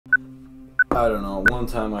I don't know. One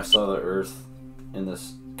time I saw the Earth in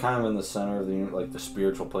this kind of in the center of the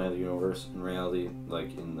spiritual plane of the universe. In reality,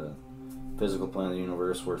 like in the physical plane of the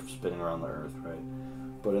universe, we're spinning around the Earth, right?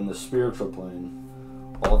 But in the spiritual plane,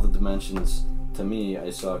 all the dimensions, to me, I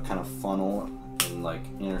saw kind of funnel and like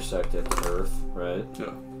intersect at the Earth, right? Yeah.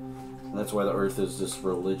 And that's why the Earth is this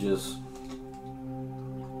religious,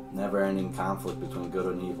 never-ending conflict between good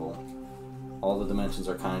and evil. All the dimensions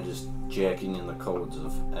are kind of just jacking in the codes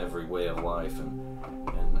of every way of life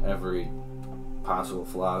and every possible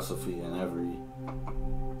philosophy and every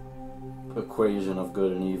equation of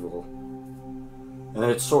good and evil. And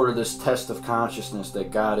it's sort of this test of consciousness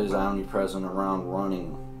that God is omnipresent around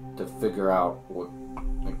running to figure out what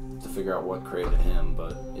created him,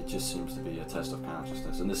 but it just seems to be a test of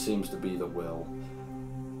consciousness. And this seems to be the will,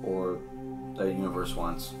 or the universe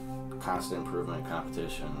wants constant improvement and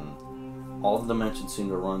competition. All the dimensions seem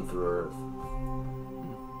to run through Earth.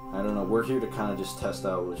 I don't know, we're here to kind of just test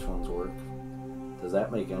out which ones work. Does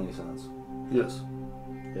that make any sense? Yes.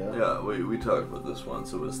 Yeah? Yeah, we talked about this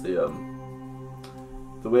once. It was the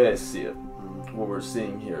way I see it, what we're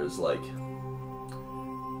seeing here is like,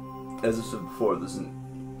 as I said before, there's an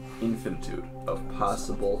infinitude of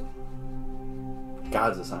possible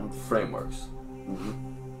God's assigned frameworks.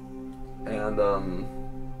 Mm-hmm. And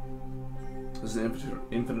there's an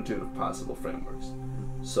infinitude of possible frameworks.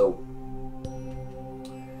 So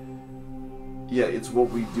yeah, it's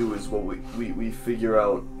what we do is what we figure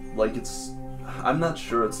out, like it's, I'm not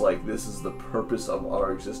sure it's like this is the purpose of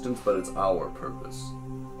our existence, but it's our purpose.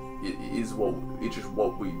 It's just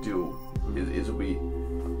what we do. Is we,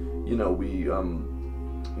 you know,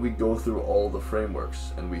 we go through all the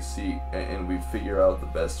frameworks and we see and we figure out the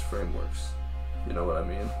best frameworks. You know what I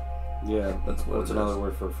mean? Yeah. That's what. What's another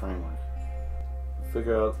word for a framework?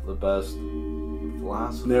 Figure out the best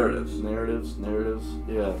philosophy. Narratives.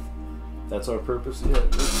 Yeah. That's our purpose. Yeah.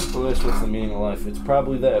 Well, that's what's the meaning of life. It's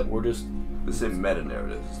probably that we're just. They say meta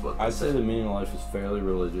narratives is what. I'd say the meaning of life is fairly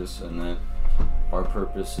religious, and that our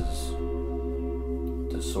purpose is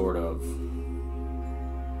to sort of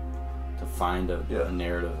to find a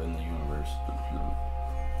narrative in the universe.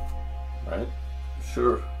 Right?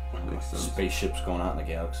 Sure. Makes sense. Spaceships going out in the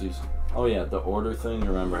galaxies. Oh yeah, the order thing. You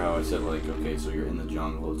remember how I said, like, okay, so you're in the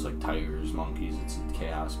jungle, it's like tigers, monkeys, it's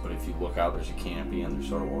chaos, but if you look out, there's a canopy and there's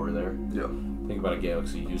sort of order there. Yeah. Think about a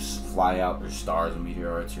galaxy. You fly out, there's stars and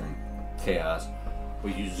meteorites, you're in chaos.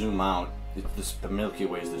 But you zoom out, the Milky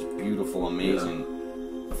Way is this beautiful, amazing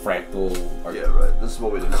fractal This is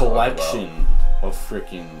what we didn't collection of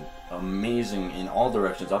freaking amazing in all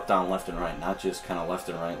directions, up, down, left, and right, not just kind of left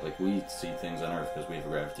and right like we see things on Earth because we have a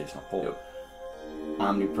gravitational pull. Yep.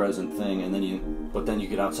 Omnipresent thing, and then you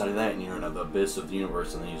get outside of that and you're in the abyss of the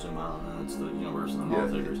universe, and then you zoom out and it's the universe and the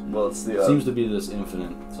multiverse. Well, it's the it seems to be this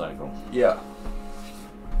infinite cycle. Yeah.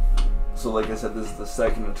 So like I said, this is the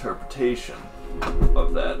second interpretation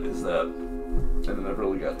of that, is that, and I never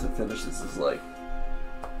really got to finish this, is like,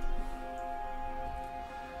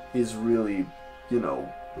 is really, you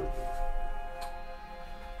know,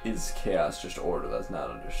 is chaos just order that's not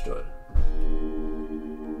understood?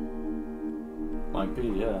 Might be,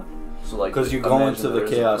 yeah. So like, because you go into the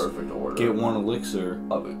chaos, get one of elixir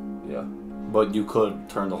of it, yeah. But you could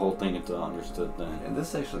turn the whole thing into an understood thing. And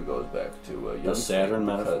this actually goes back to the Saturn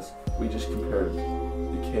metaphor. Because we just compared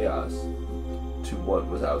the chaos to what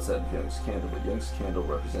was outside of Young's candle, but Young's candle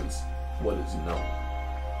represents what is known,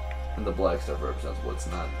 and the black stuff represents what's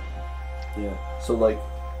not known. Yeah. So like,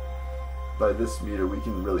 by this meter, we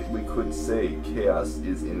could say chaos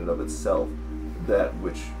is in and of itself that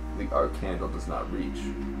which our candle does not reach.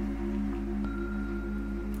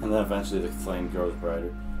 And then eventually the flame grows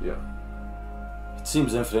brighter. Yeah. It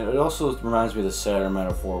seems infinite. It also reminds me of the Saturn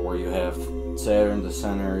metaphor, where you have Saturn, the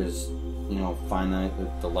center is, you know, finite,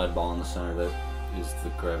 the lead ball in the center that is the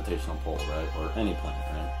gravitational pull, right? Or any planet,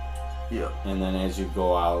 right? Yeah. And then as you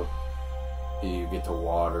go out, you get to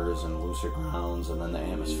waters and looser grounds, and then the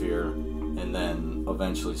atmosphere, and then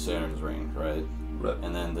eventually Saturn's ring, right? Right.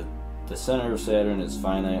 And then the center of Saturn is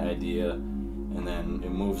finite idea, and then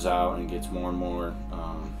it moves out and gets more and more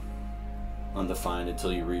undefined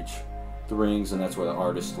until you reach the rings, and that's where the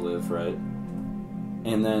artists live, right?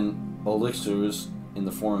 And then elixirs in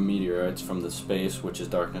the form of meteorites from the space, which is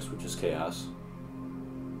darkness, which is chaos,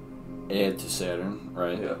 add to Saturn,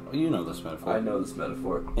 right? Yeah. You know this metaphor. I know this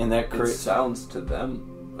metaphor. And that it sounds to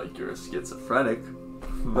them like you're a schizophrenic.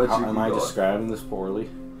 But am I describing this poorly?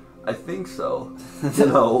 I think so. You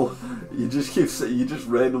know, you just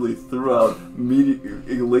randomly threw out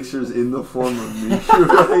elixirs in the form of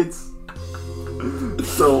meteorites.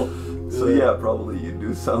 so yeah, probably you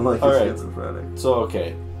do sound like a schizophrenic. So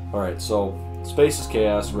okay, Alright, so space is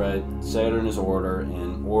chaos, right? Saturn is order,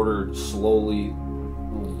 and order slowly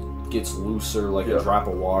gets looser, like a drop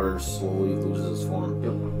of water slowly loses its form.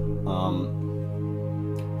 Yep.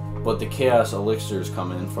 But the chaos elixirs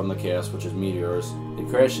come in from the chaos, which is meteors. They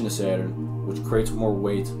crash into Saturn, which creates more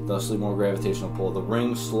weight, thusly more gravitational pull. The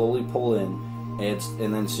rings slowly pull in,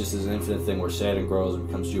 and then it's just this infinite thing where Saturn grows and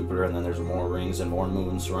becomes Jupiter, and then there's more rings and more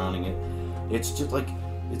moons surrounding it. It's just like,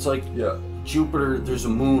 Jupiter, there's a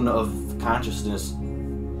moon of consciousness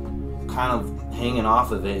kind of hanging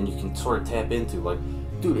off of it, and you can sort of tap into, like,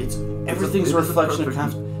 dude, everything's a reflection of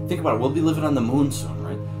consciousness. Think about it, we'll be living on the moon soon,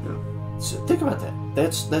 right? Yeah. So think about that.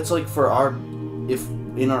 That's like for our, if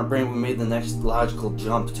in our brain we made the next logical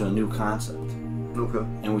jump to a new concept. Okay.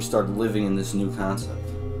 And we started living in this new concept.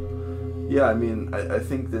 Yeah, I mean, I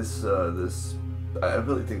think I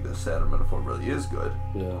really think the Saturn metaphor really is good.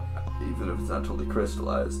 Yeah. Even if it's not totally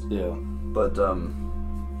crystallized. Yeah. But,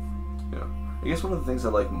 I guess one of the things I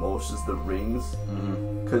like most is the rings.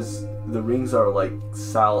 Because the rings are like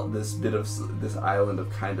solid, this island of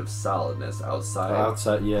kind of solidness outside.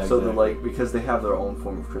 Outside, yeah. So they're like, because they have their own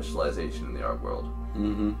form of crystallization in the art world.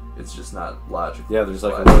 It's just not logical. Yeah, there's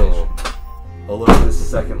like a little this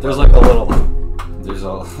second there's level. like a little, there's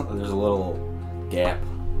a little gap.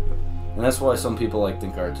 And that's why some people like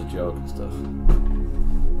think art's a joke and stuff.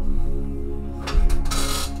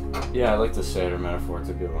 Yeah, I like the Saturn metaphor, it's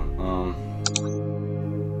a good one.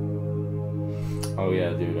 Oh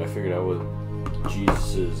yeah, dude, I figured out what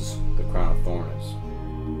Jesus' the crown of thorns is.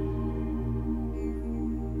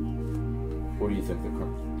 What do you think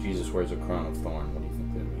Jesus wears a crown of thorn? What do you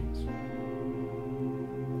think that means?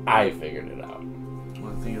 I figured it out.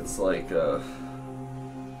 Well, I think it's like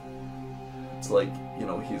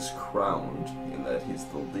he's crowned in that he's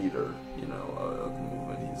the leader, of the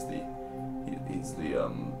movement. He's the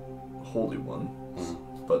holy one,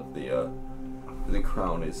 but the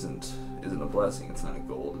crown isn't a blessing. It's not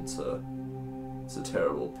gold. It's a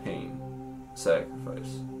terrible pain,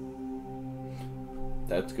 sacrifice.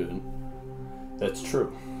 That's good. That's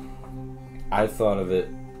true. I thought of it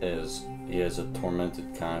as he has a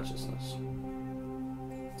tormented consciousness.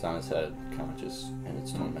 It's on his head, conscious, and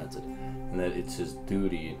it's tormented, and that it's his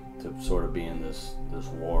duty to sort of be in this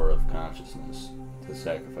war of consciousness to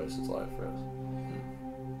sacrifice his life for us.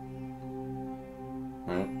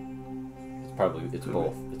 Right? It's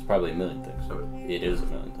both. It's probably a million things. It is a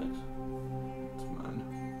million things. It's mine.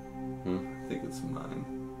 I think it's mine.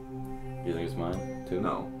 You think it's mine too?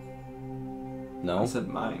 No. No? I said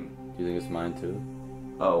mine. Do you think it's mine too?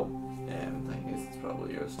 Oh, yeah, I think it's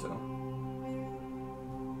probably yours too.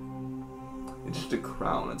 It's just a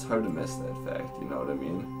crown. It's hard to miss that fact, you know what I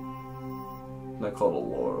mean? It's not called a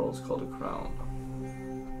laurel, it's called a crown.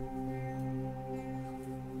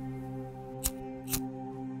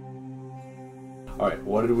 Alright,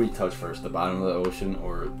 what did we touch first? The bottom of the ocean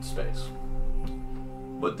or space?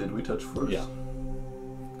 What did we touch first? Yeah.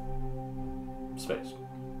 Space.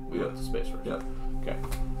 We went to space first. Yeah. Okay.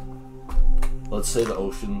 Let's say the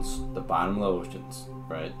oceans, the bottom of the oceans,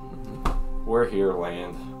 right? We're here,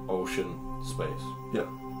 land, ocean, space. Yeah.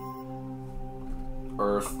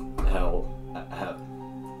 Earth, hell, heaven.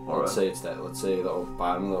 Let's say it's that. Let's say the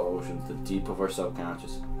bottom of the oceans, the deep of our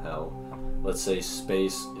subconscious, hell. Let's say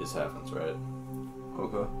space is heavens, right?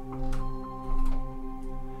 Okay.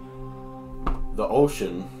 The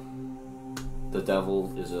ocean, the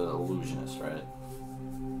devil is an illusionist, right?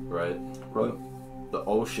 Right? Right. The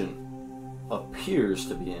ocean appears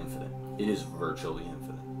to be infinite. It is virtually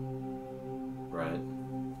infinite. Right?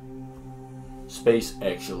 Space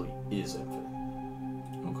actually is infinite.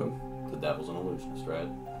 Okay. The devil's an illusionist, right?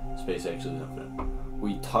 Space actually is infinite.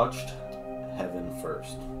 We touched heaven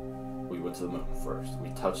first. We went to the moon first. We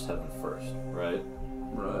touched heaven first, right?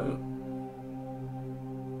 Right.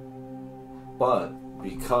 But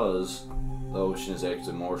because the ocean is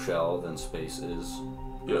actually more shallow than space is,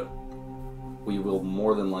 Yeah. we will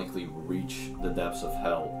more than likely reach the depths of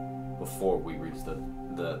hell before we reach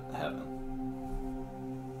the heaven.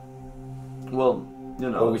 Well,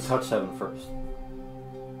 Or we touch heaven first.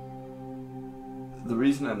 the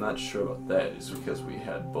reason I'm not sure about that is because we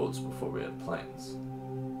had boats before we had planes.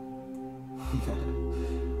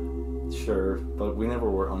 Sure, but we never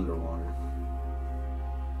were underwater.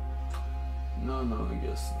 No, I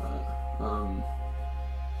guess not.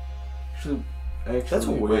 Actually, That's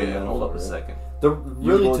what wait, we're hold up a right? second.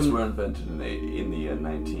 Really, U-boats were invented in the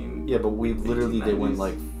 19. Yeah, but we literally they went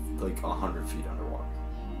 1890s. like 100 feet underwater.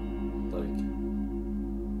 Like,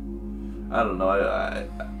 I don't know.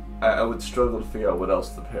 I would struggle to figure out what else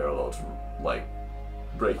the parallel to like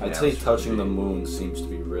breaking. I'd say atmosphere would touching the be. moon seems to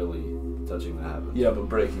be really touching the heavens. Yeah, but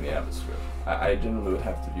breaking the atmosphere. I generally would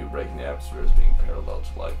have to view breaking the atmosphere as being parallel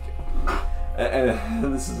to like.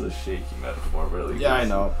 And this is a shaky metaphor, really. Yeah, I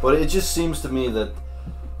know, but it just seems to me that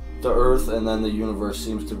the Earth and then the universe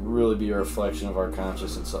seems to really be a reflection of our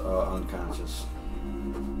conscious and unconscious.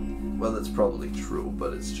 Well, that's probably true,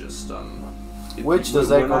 but it's just Which does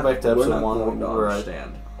that go back to episode 1 where I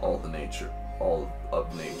understand all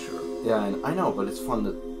of nature. Yeah, and I know, but it's fun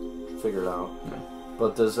to figure it out. Yeah.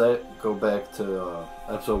 But does that go back to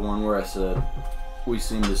episode 1 where I said we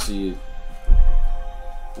tend to see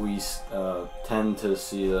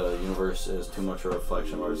the universe as too much a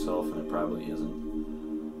reflection of ourselves, and it probably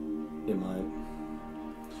isn't. It might.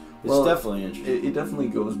 It's definitely interesting. It definitely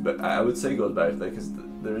goes back. I would say it goes back to that because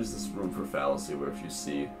there is this room for fallacy where if you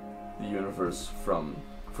see the universe from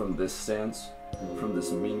this stance, from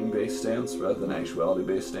this meaning-based stance rather than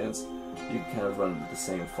actuality-based stance, you can kind of run into the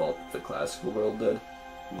same fault that the classical world did,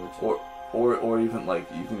 or even like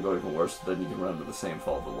you can go even worse. Then you can run into the same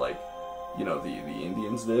fault that like, you know, the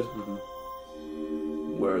Indians did,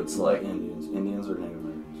 where it's like Indians or Native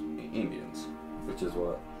Americans? Indians, which is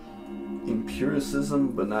what?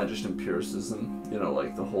 Empiricism, but not just empiricism. You know,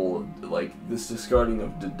 like the whole like this discarding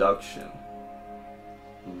of deduction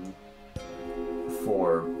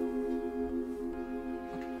for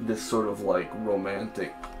this sort of like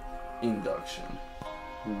romantic induction.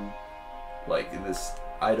 Like this,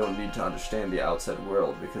 I don't need to understand the outside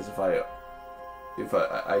world because if I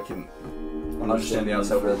can understand the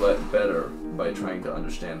outside world better by trying to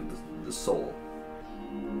understand the soul,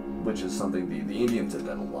 which is something the Indians did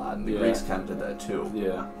that a lot, and the Greeks kind of did that too.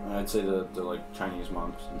 Yeah, I'd say the like Chinese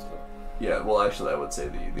monks and stuff. Yeah, well, actually, I would say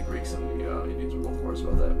the Greeks and the Indians were both worse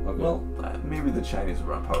about that. Okay. Well, maybe the Chinese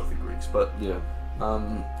were on par with the Greeks, but yeah.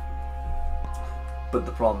 But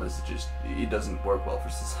the problem is it doesn't work well for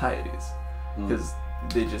societies because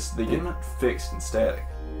they get fixed and static.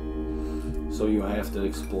 So you have to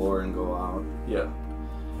explore and go out. Yeah.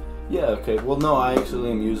 Yeah, okay. Well, no, I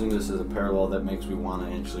actually am using this as a parallel that makes me want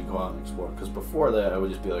to actually go out and explore. Because before that, I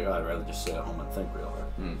would just be like, oh, I'd rather just sit at home and think real hard.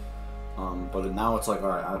 But now it's like, all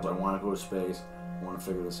right, I want to go to space. I want to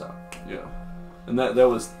figure this out. Yeah. And that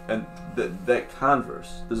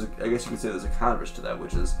converse. I guess you could say there's a converse to that,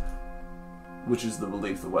 which is the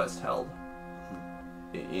belief the West held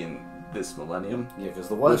in this millennium. Yeah, because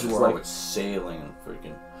the West were always sailing and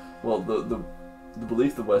freaking. Well, the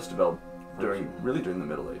belief the West developed during the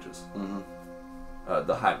Middle Ages.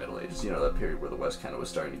 The High Middle Ages, you know, that period where the West kind of was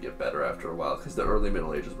starting to get better after a while, because the early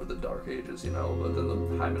Middle Ages were the Dark Ages, you know, but then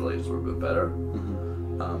the High Middle Ages were a bit better.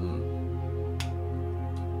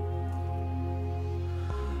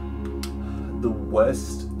 The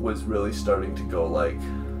West was really starting to go like,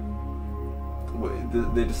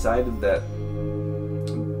 they decided that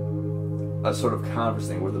a sort of converse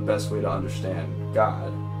thing where the best way to understand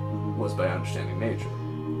God was by understanding nature.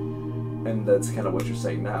 And that's kind of what you're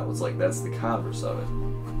saying now. It's like that's the converse of it.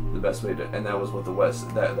 The best way to, and that was what the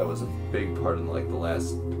West, that was a big part in like the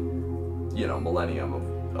last, you know, millennium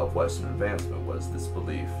of Western advancement was this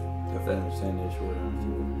belief that understand nature would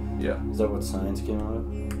understand. Yeah. Is that what science came out of?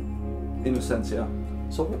 In a sense, yeah.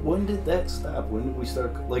 So when did that stop? When did we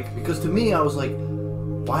start, like, because to me I was like,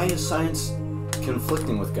 why is science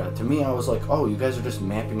conflicting with God? To me I was like, oh, you guys are just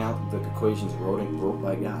mapping out the equations wrote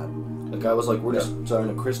by God. Like I was like, we're just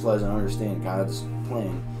starting to crystallize and understand God's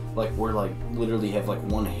plan. Like we're like literally have like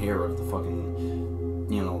one hair of the fucking,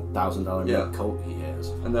 you know, $1,000 coat he has.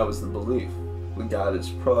 And that was the belief. When God is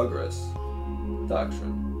progress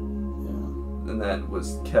doctrine. Yeah. And that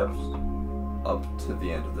was kept up to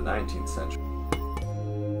the end of the 19th century.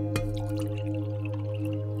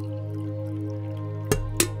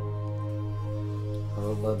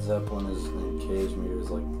 Led Zeppelin is in Kashmir is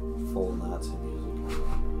like full Nazi music.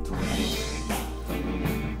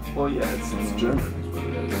 Well, yeah, it's German is what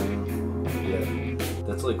it is. Yeah,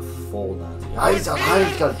 that's like full Nazi.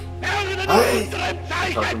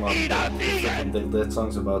 Talking about that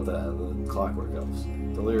song's about the Clockwork Elves.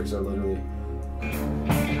 The lyrics are literally.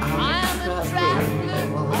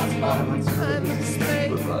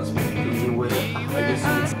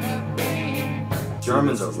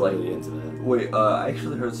 Germans are really into that. Wait, I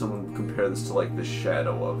actually heard someone compare this to like the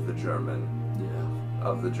shadow of the German.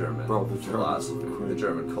 Of the German philosophy, the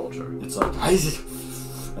German culture. It's like,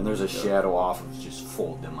 and there's a shadow off of just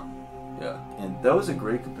full dimmer. Yeah, and that was a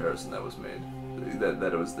great comparison that was made.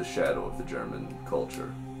 That it was the shadow of the German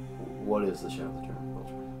culture. What is the shadow of the German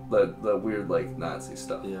culture? The weird like Nazi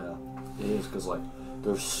stuff. Yeah, it is because like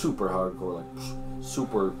they're super hardcore, like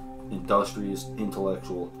super industrious,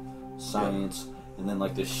 intellectual, science. and then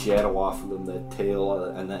like the shadow off of them, that tail,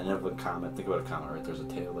 and then of a comet. Think about a comet, right? There's a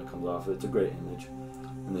tail that comes off it. It's a great image.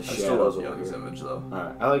 And the I still shadows love over Young's here. image though.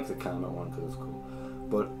 Alright, I like the comet one because it's cool.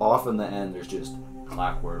 But off in the end, there's just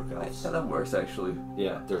clockwork elves. Yeah, that works actually.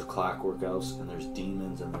 Yeah, there's clockwork elves, and there's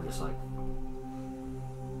demons, and they're just like...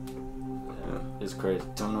 Yeah, it's crazy.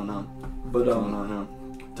 Don't know. But Don't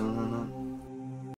know.